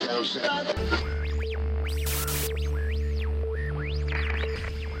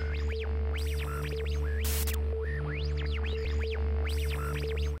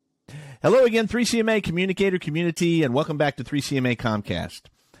Hello again, 3CMA communicator community, and welcome back to 3CMA Comcast.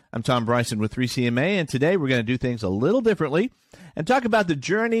 I'm Tom Bryson with 3CMA, and today we're going to do things a little differently and talk about the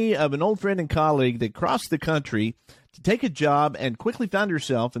journey of an old friend and colleague that crossed the country to take a job and quickly found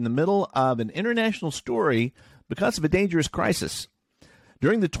herself in the middle of an international story because of a dangerous crisis.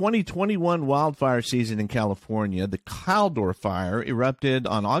 During the 2021 wildfire season in California, the Caldor Fire erupted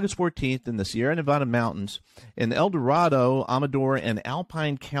on August 14th in the Sierra Nevada mountains in El Dorado, Amador, and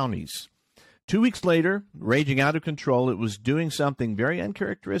Alpine counties. 2 weeks later, raging out of control, it was doing something very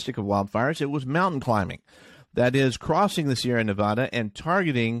uncharacteristic of wildfires. It was mountain climbing. That is, crossing the Sierra Nevada and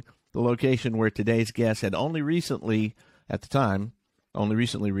targeting the location where today's guest had only recently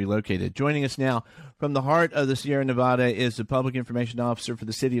relocated. Joining us now from the heart of the Sierra Nevada is the Public Information Officer for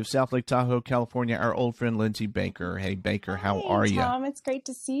the city of South Lake Tahoe, California, our old friend Lindsay Baker. Hey, Baker, how are you? Tom, it's great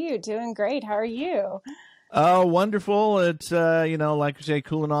to see you. Doing great. How are you? Oh, wonderful. It's, like I say,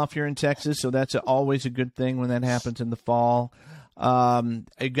 cooling off here in Texas, so that's always a good thing when that happens in the fall. I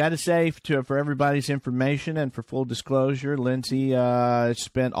got to say, for everybody's information and for full disclosure, Lindsay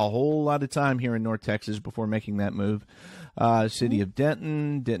spent a whole lot of time here in North Texas before making that move. City of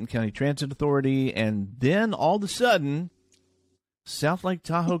Denton County Transit Authority, and then all of a sudden, South Lake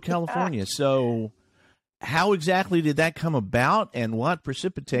Tahoe, California. So how exactly did that come about, and what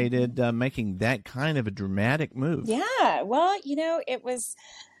precipitated making that kind of a dramatic move? Yeah, well, it was,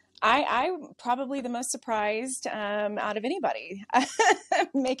 I'm probably the most surprised out of anybody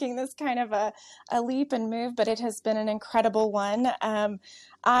making this kind of a leap and move, but it has been an incredible one.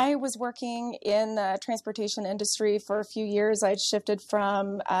 I was working in the transportation industry for a few years. I'd shifted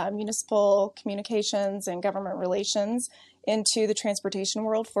from municipal communications and government relations into the transportation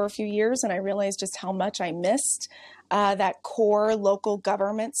world for a few years, and I realized just how much I missed that core local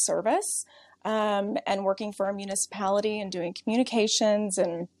government service and working for a municipality and doing communications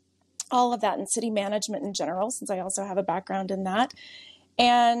and all of that, and city management in general, since I also have a background in that.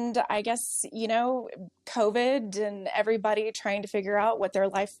 And I guess, COVID and everybody trying to figure out what their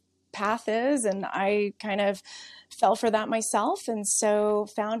life path is. And I kind of fell for that myself. And so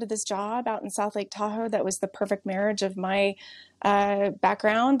found this job out in South Lake Tahoe that was the perfect marriage of my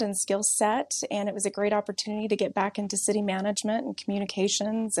background and skill set. And it was a great opportunity to get back into city management and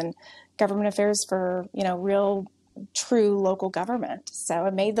communications and government affairs for, real true local government. So I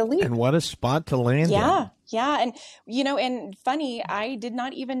made the leap. And what a spot to land in. Yeah. And, and funny, I did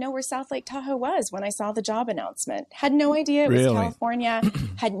not even know where South Lake Tahoe was when I saw the job announcement. Had no idea it was California.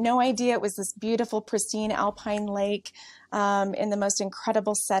 Had no idea it was this beautiful, pristine alpine lake in the most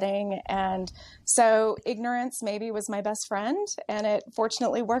incredible setting. And so ignorance maybe was my best friend, and it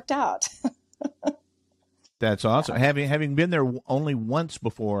fortunately worked out. That's awesome. Yeah. Having been there only once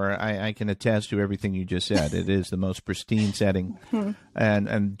before, I can attest to everything you just said. It is the most pristine setting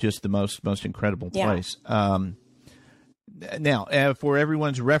and just the most incredible place. Now, for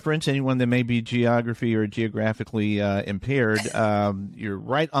everyone's reference, anyone that may be geography or geographically impaired, you're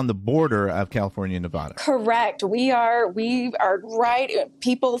right on the border of California and Nevada. Correct. We are right.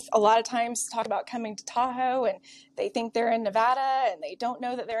 People a lot of times talk about coming to Tahoe and they think they're in Nevada and they don't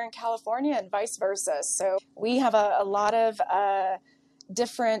know that they're in California, and vice versa. So we have a lot of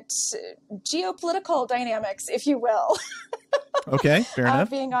different geopolitical dynamics, if you will. Okay, fair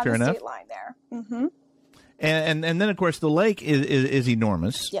enough. Being on the state line there. Mm-hmm. And then, of course, the lake is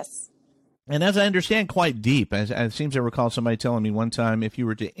enormous. Yes. And as I understand, quite deep. As it seems I recall somebody telling me one time, if you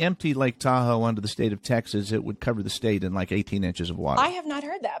were to empty Lake Tahoe onto the state of Texas, it would cover the state in like 18 inches of water. I have not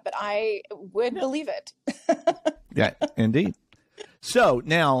heard that, but I would believe it. Yeah, indeed. So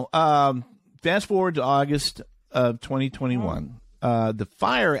now, fast forward to August of 2021. The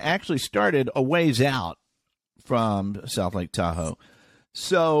fire actually started a ways out from South Lake Tahoe.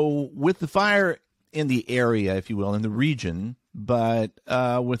 So with the fire in the area, if you will, in the region, but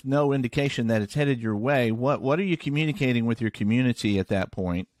with no indication that it's headed your way, what are you communicating with your community at that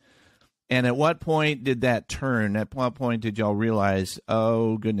point? And at what point did that turn? At what point did y'all realize,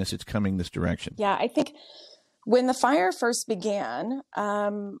 oh, goodness, it's coming this direction? Yeah, I think when the fire first began,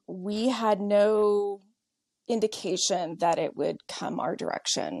 we had no indication that it would come our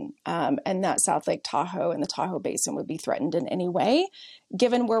direction and that South Lake Tahoe and the Tahoe Basin would be threatened in any way.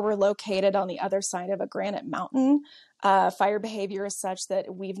 Given where we're located on the other side of a granite mountain, fire behavior is such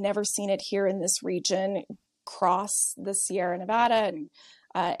that we've never seen it here in this region cross the Sierra Nevada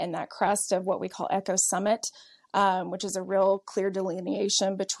and that crest of what we call Echo Summit, which is a real clear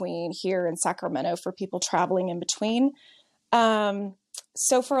delineation between here and Sacramento for people traveling in between.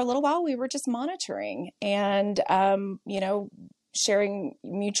 So for a little while, we were just monitoring and, sharing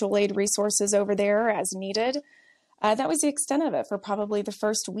mutual aid resources over there as needed. That was the extent of it for probably the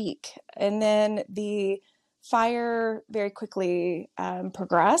first week. And then the fire very quickly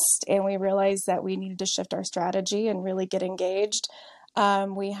progressed, and we realized that we needed to shift our strategy and really get engaged.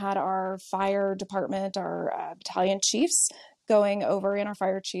 We had our fire department, our battalion chiefs going over, and our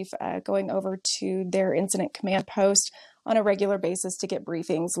fire chief going over to their incident command post on a regular basis to get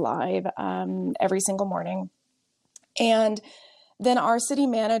briefings live every single morning. And then our city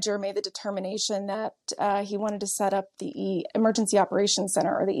manager made the determination that he wanted to set up the Emergency Operations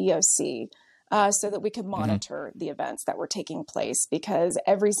Center, or the EOC, so that we could monitor the events that were taking place, because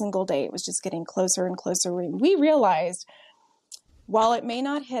every single day it was just getting closer and closer. We realized, while it may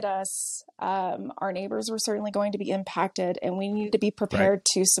not hit us, our neighbors were certainly going to be impacted, and we needed to be prepared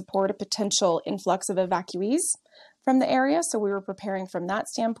to support a potential influx of evacuees from the area. So we were preparing from that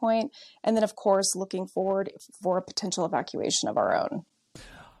standpoint. And then, of course, looking forward for a potential evacuation of our own.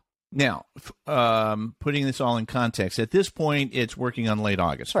 Now, putting this all in context, at this point, it's working on late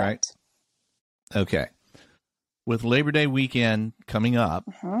August, Correct. Right? Okay. With Labor Day weekend coming up,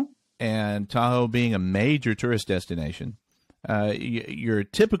 and Tahoe being a major tourist destination, your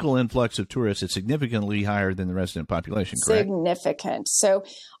typical influx of tourists is significantly higher than the resident population, correct? Significant. So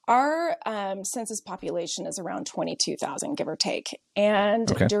our census population is around 22,000, give or take. And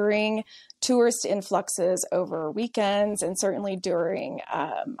during tourist influxes over weekends, and certainly during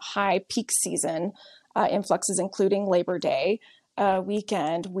high peak season influxes, including Labor Day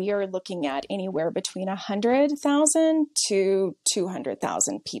weekend, we are looking at anywhere between 100,000 to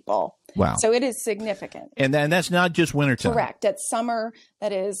 200,000 people. Wow. So it is significant. And that's not just wintertime. Correct. It's summer.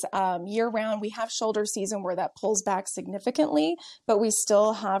 That is year round. We have shoulder season where that pulls back significantly, but we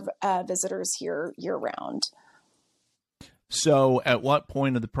still have visitors here year round. So at what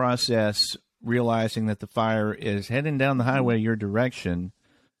point of the process, realizing that the fire is heading down the highway your direction,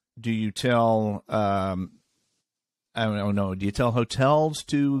 do you tell, I don't know, do you tell hotels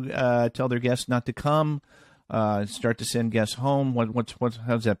to tell their guests not to come? Start to send guests home?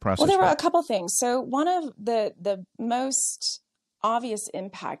 How's that process? Well, there were a couple things. So one of the most obvious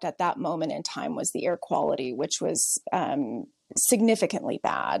impact at that moment in time was the air quality, which was significantly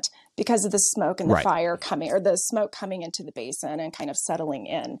bad because of the smoke and the fire coming, or the smoke coming into the basin and kind of settling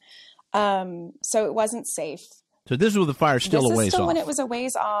in. So it wasn't safe. So this was the fire still a ways off. This is still when it was a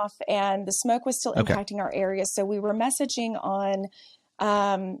ways off, and the smoke was still impacting our area. So we were messaging on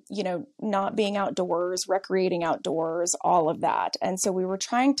not being outdoors, recreating outdoors, all of that. And so we were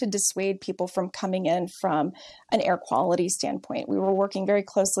trying to dissuade people from coming in from an air quality standpoint. We were working very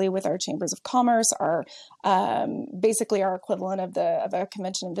closely with our chambers of commerce, our basically our equivalent of a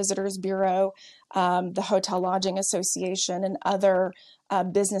Convention and Visitors Bureau, the Hotel Lodging Association, and other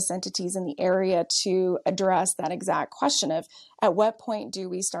business entities in the area to address that exact question of, at what point do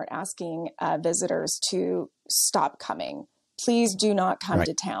we start asking visitors to stop coming? Please do not come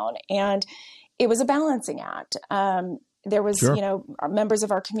to town. And it was a balancing act. There was, our members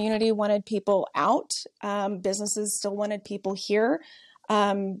of our community wanted people out. Businesses still wanted people here.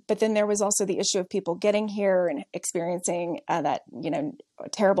 But then there was also the issue of people getting here and experiencing that,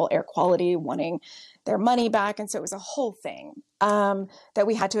 terrible air quality, wanting their money back. And so it was a whole thing that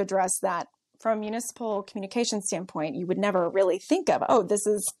we had to address. That from a municipal communication standpoint, you would never really think of, this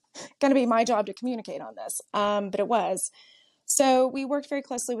is going to be my job to communicate on this. But it was. So we worked very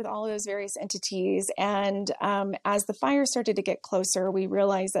closely with all of those various entities. And as the fire started to get closer, we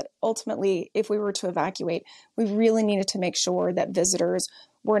realized that ultimately, if we were to evacuate, we really needed to make sure that visitors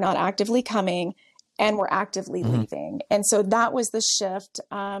were not actively coming and were actively leaving. And so that was the shift.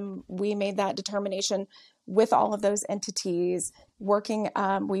 We made that determination with all of those entities working.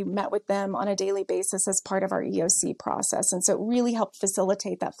 We met with them on a daily basis as part of our EOC process. And so it really helped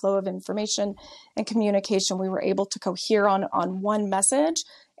facilitate that flow of information and communication. We were able to cohere on one message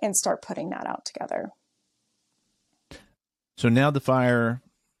and start putting that out together. So now the fire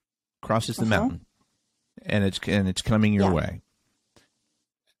crosses the mountain and it's coming your way.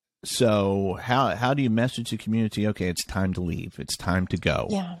 So how do you message the community? Okay, it's time to leave. It's time to go.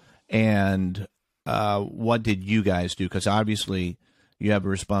 Yeah. And what did you guys do? Because obviously you have a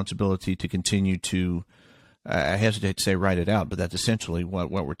responsibility to continue to, I hesitate to say write it out, but that's essentially what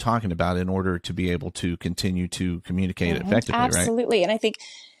we're talking about in order to be able to continue to communicate effectively, right? Absolutely. And I think,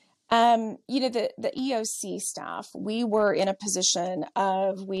 the EOC staff, we were in a position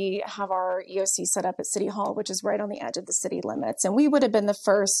of, we have our EOC set up at City Hall, which is right on the edge of the city limits. And we would have been the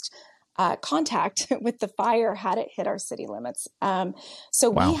first contact with the fire had it hit our city limits.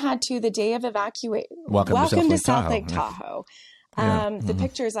 We had to, the day of evacuation, welcome to South Lake Tahoe. Yeah. The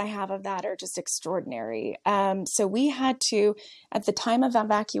pictures I have of that are just extraordinary. So we had to, at the time of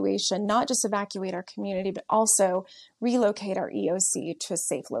evacuation, not just evacuate our community, but also relocate our EOC to a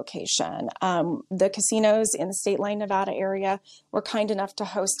safe location. The casinos in the State Line, Nevada area were kind enough to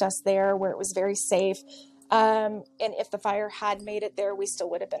host us there where it was very safe. And if the fire had made it there, we still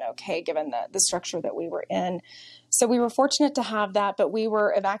would have been okay given the structure that we were in. So we were fortunate to have that, but we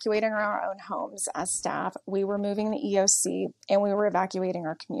were evacuating our own homes as staff. We were moving the EOC and we were evacuating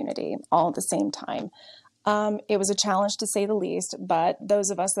our community all at the same time. It was a challenge to say the least, but those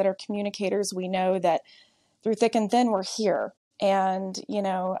of us that are communicators, we know that through thick and thin, we're here. And,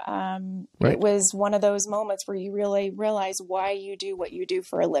 Right. It was one of those moments where you really realize why you do what you do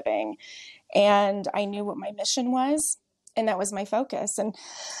for a living. And I knew what my mission was, and that was my focus. And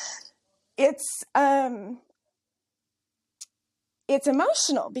it's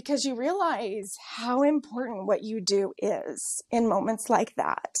emotional because you realize how important what you do is in moments like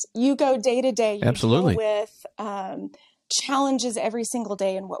that. You go day to day, you Absolutely. deal with challenges every single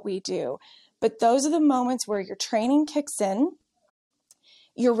day in what we do. But those are the moments where your training kicks in,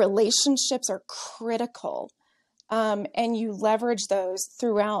 your relationships are critical, and you leverage those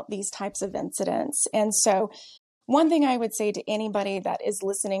throughout these types of incidents. And so one thing I would say to anybody that is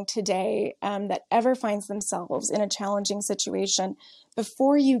listening today that ever finds themselves in a challenging situation,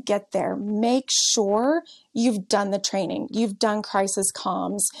 before you get there, make sure you've done the training, you've done crisis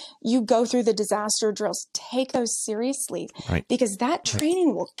comms, you go through the disaster drills, take those seriously, Right. because that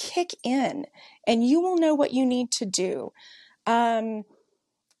training will kick in and you will know what you need to do.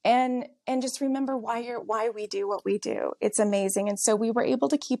 And just remember why we do what we do. It's amazing. And so we were able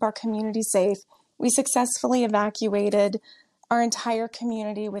to keep our community safe. We successfully evacuated our entire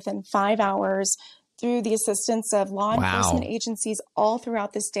community within 5 hours through the assistance of law enforcement agencies all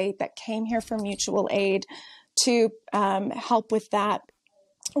throughout the state that came here for mutual aid to help with that.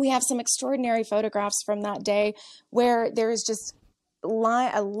 We have some extraordinary photographs from that day where there is just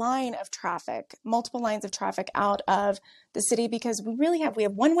a line of traffic, multiple lines of traffic out of the city, because we have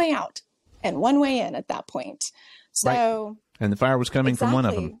one way out and one way in at that point. So, right. And the fire was coming from one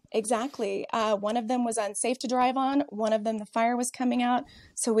of them. Exactly. One of them was unsafe to drive on. One of them, the fire was coming out.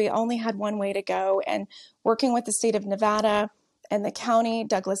 So we only had one way to go. And working with the state of Nevada and the county,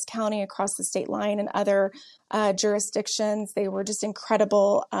 Douglas County, across the state line and other jurisdictions, they were just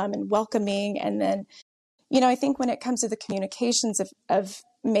incredible and welcoming. And then, I think when it comes to the communications of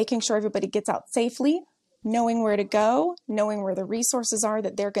making sure everybody gets out safely, knowing where to go, knowing where the resources are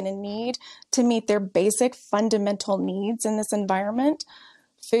that they're going to need to meet their basic fundamental needs in this environment,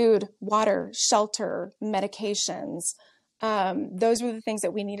 food, water, shelter, medications. Those were the things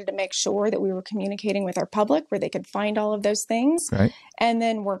that we needed to make sure that we were communicating with our public where they could find all of those things. Right. And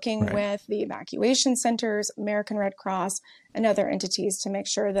then working with the evacuation centers, American Red Cross, and other entities to make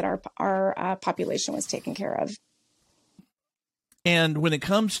sure that our population was taken care of. And when it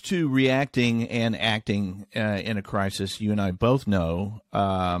comes to reacting and acting in a crisis, you and I both know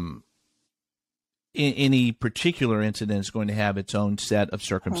any particular incident is going to have its own set of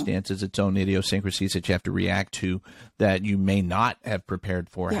circumstances, its own idiosyncrasies that you have to react to that you may not have prepared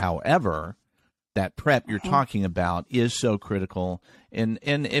for. However, that prep you're talking about is so critical. And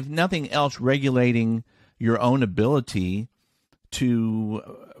if nothing else, regulating your own ability to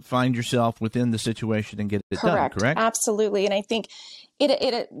find yourself within the situation and get it done, correct? Absolutely. And I think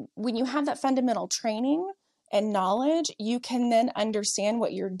it when you have that fundamental training and knowledge, you can then understand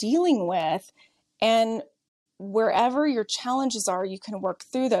what you're dealing with. And wherever your challenges are, you can work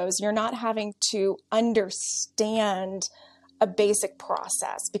through those. You're not having to understand a basic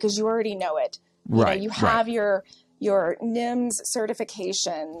process because you already know it. You have your NIMS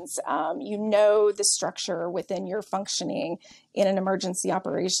certifications. You know the structure within your functioning in an emergency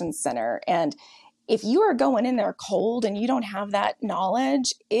operations center. And if you are going in there cold and you don't have that knowledge,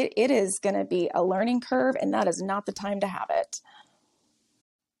 it is going to be a learning curve, and that is not the time to have it.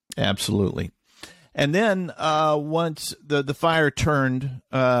 Absolutely. And then once the fire turned,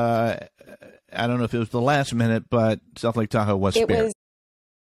 I don't know if it was the last minute, but South Lake Tahoe was spared. It was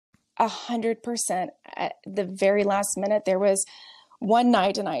 100% at the very last minute. There was one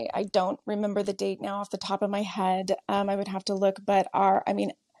night, and I don't remember the date now off the top of my head. I would have to look, but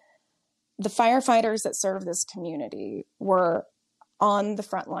the firefighters that serve this community were on the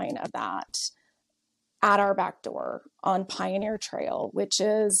front line of that at our back door on Pioneer Trail, which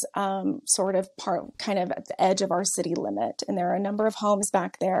is kind of at the edge of our city limit. And there are a number of homes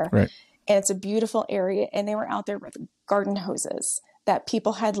back there. Right. And it's a beautiful area. And they were out there with garden hoses that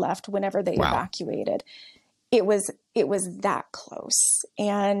people had left whenever they evacuated. It was that close.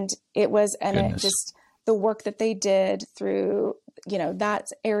 And it was, and it just, the work that they did through that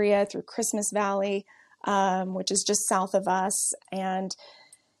area through Christmas Valley, which is just south of us, and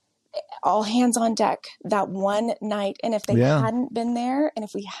all hands on deck that one night. And if they hadn't been there, and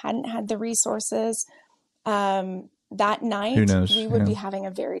if we hadn't had the resources, that night, who knows? We would be having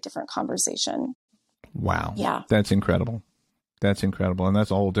a very different conversation. Wow. Yeah. That's incredible. That's incredible. And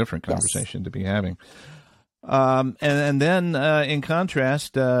that's a whole different conversation to be having. And then in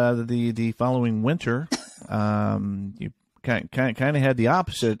contrast, the following winter, you kind of had the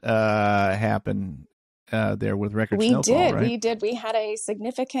opposite happen there with record snowfall, right? We did. We had a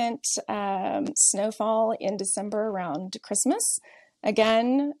significant snowfall in December around Christmas.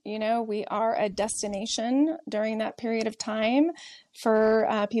 Again, we are a destination during that period of time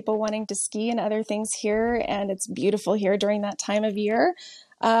for people wanting to ski and other things here, and it's beautiful here during that time of year.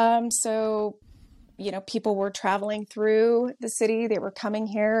 So, people were traveling through the city. They were coming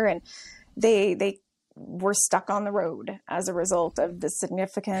here, and they were stuck on the road as a result of the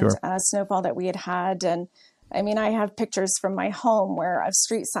significant snowfall that we had. And I mean, I have pictures from my home of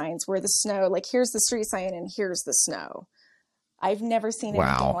street signs where the snow, like here's the street sign and here's the snow. I've never seen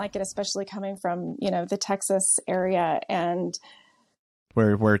anything like it, especially coming from, the Texas area, and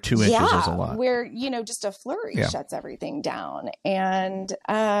where 2 inches is a lot. Where, just a flurry shuts everything down. And,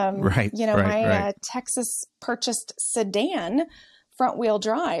 Texas purchased sedan front wheel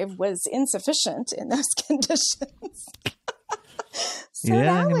drive was insufficient in those conditions. So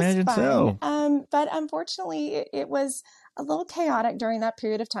I imagine fun. So. But unfortunately, it was a little chaotic during that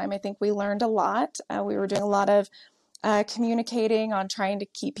period of time. I think we learned a lot. We were doing a lot of communicating on trying to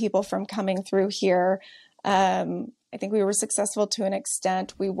keep people from coming through here. I think we were successful to an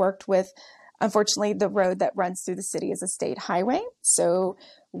extent. We worked with, unfortunately, the road that runs through the city is a state highway. So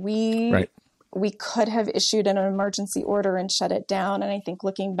we could have issued an emergency order and shut it down. And I think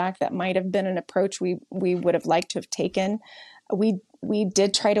looking back, that might have been an approach we would have liked to have taken. We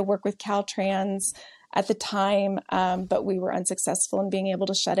did try to work with Caltrans at the time, but we were unsuccessful in being able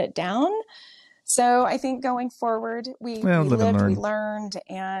to shut it down. So I think going forward, we learned,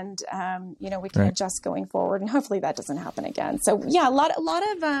 and we can adjust going forward, and hopefully that doesn't happen again. So a lot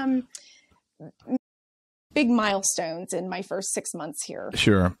of big milestones in my first 6 months here.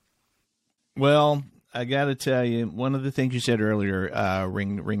 Sure. Well, I got to tell you, one of the things you said earlier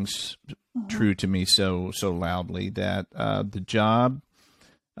rings true to me so loudly, that the job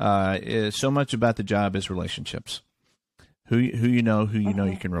is so much about the job is relationships. Who you know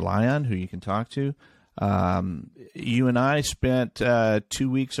you can rely on, who you can talk to. You and I spent 2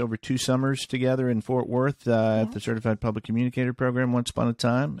 weeks over 2 summers together in Fort Worth at the Certified Public Communicator program once upon a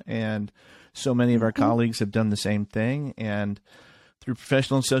time, and so many of our colleagues have done the same thing. And through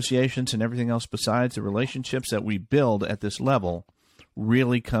professional associations and everything else besides, the relationships that we build at this level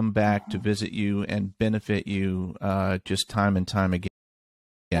really come back to visit you and benefit you just time and time again.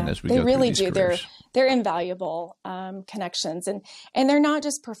 As we they go really through these do. careers. They're invaluable connections, and they're not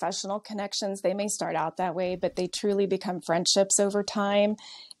just professional connections. They may start out that way, but they truly become friendships over time.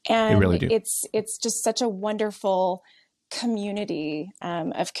 And they really do. It's just such a wonderful community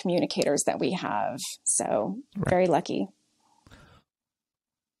of communicators that we have. So very lucky.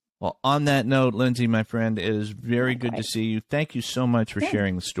 Well, on that note, Lindsay, my friend, it is very good to see you. Thank you so much for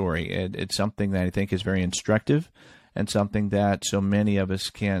sharing the story. It's something that I think is very instructive, and something that so many of us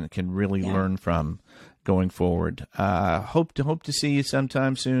can really learn from going forward. Hope to see you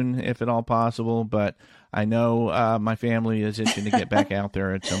sometime soon, if at all possible. But I know my family is itching to get back out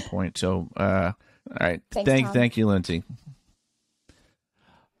there at some point. So, all right. Thank you, Lindsay.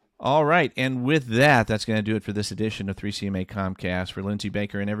 All right. And with that, that's going to do it for this edition of 3CMA Comcast. For Lindsay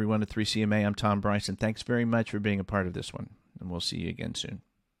Baker and everyone at 3CMA, I'm Tom Bryson. Thanks very much for being a part of this one. And we'll see you again soon.